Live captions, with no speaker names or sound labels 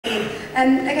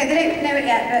Okay, they don't know it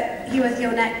yet, but Heworth,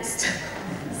 you're next.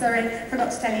 Sorry,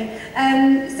 forgot to tell you.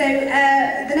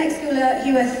 The next school at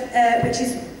Heworth, which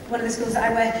is one of the schools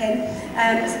that I work in,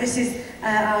 so this is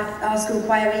our school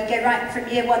choir, where you go right from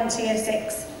year 1 to year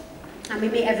 6, and we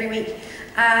meet every week.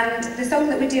 And the song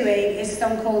that we're doing is a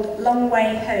song called Long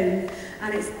Way Home,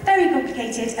 and it's very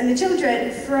complicated, and the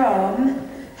children from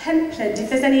Hempland, if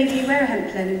there's any of you, where are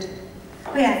Hempland?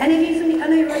 Oh yeah, any of you from, I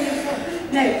know you're on your,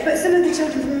 no, but some of the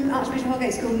children from Archbishop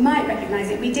Holgate School might recognise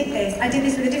it. We did this, I did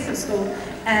this with a different school,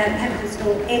 Hempland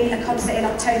School, in a concert in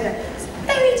October. It's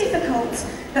very difficult,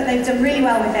 but they've done really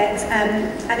well with it,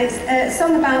 and it's a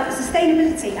song about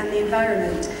sustainability and the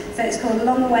environment, so it's called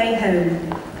Long Way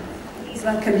Home. Please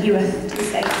welcome Heworth to the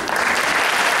stage.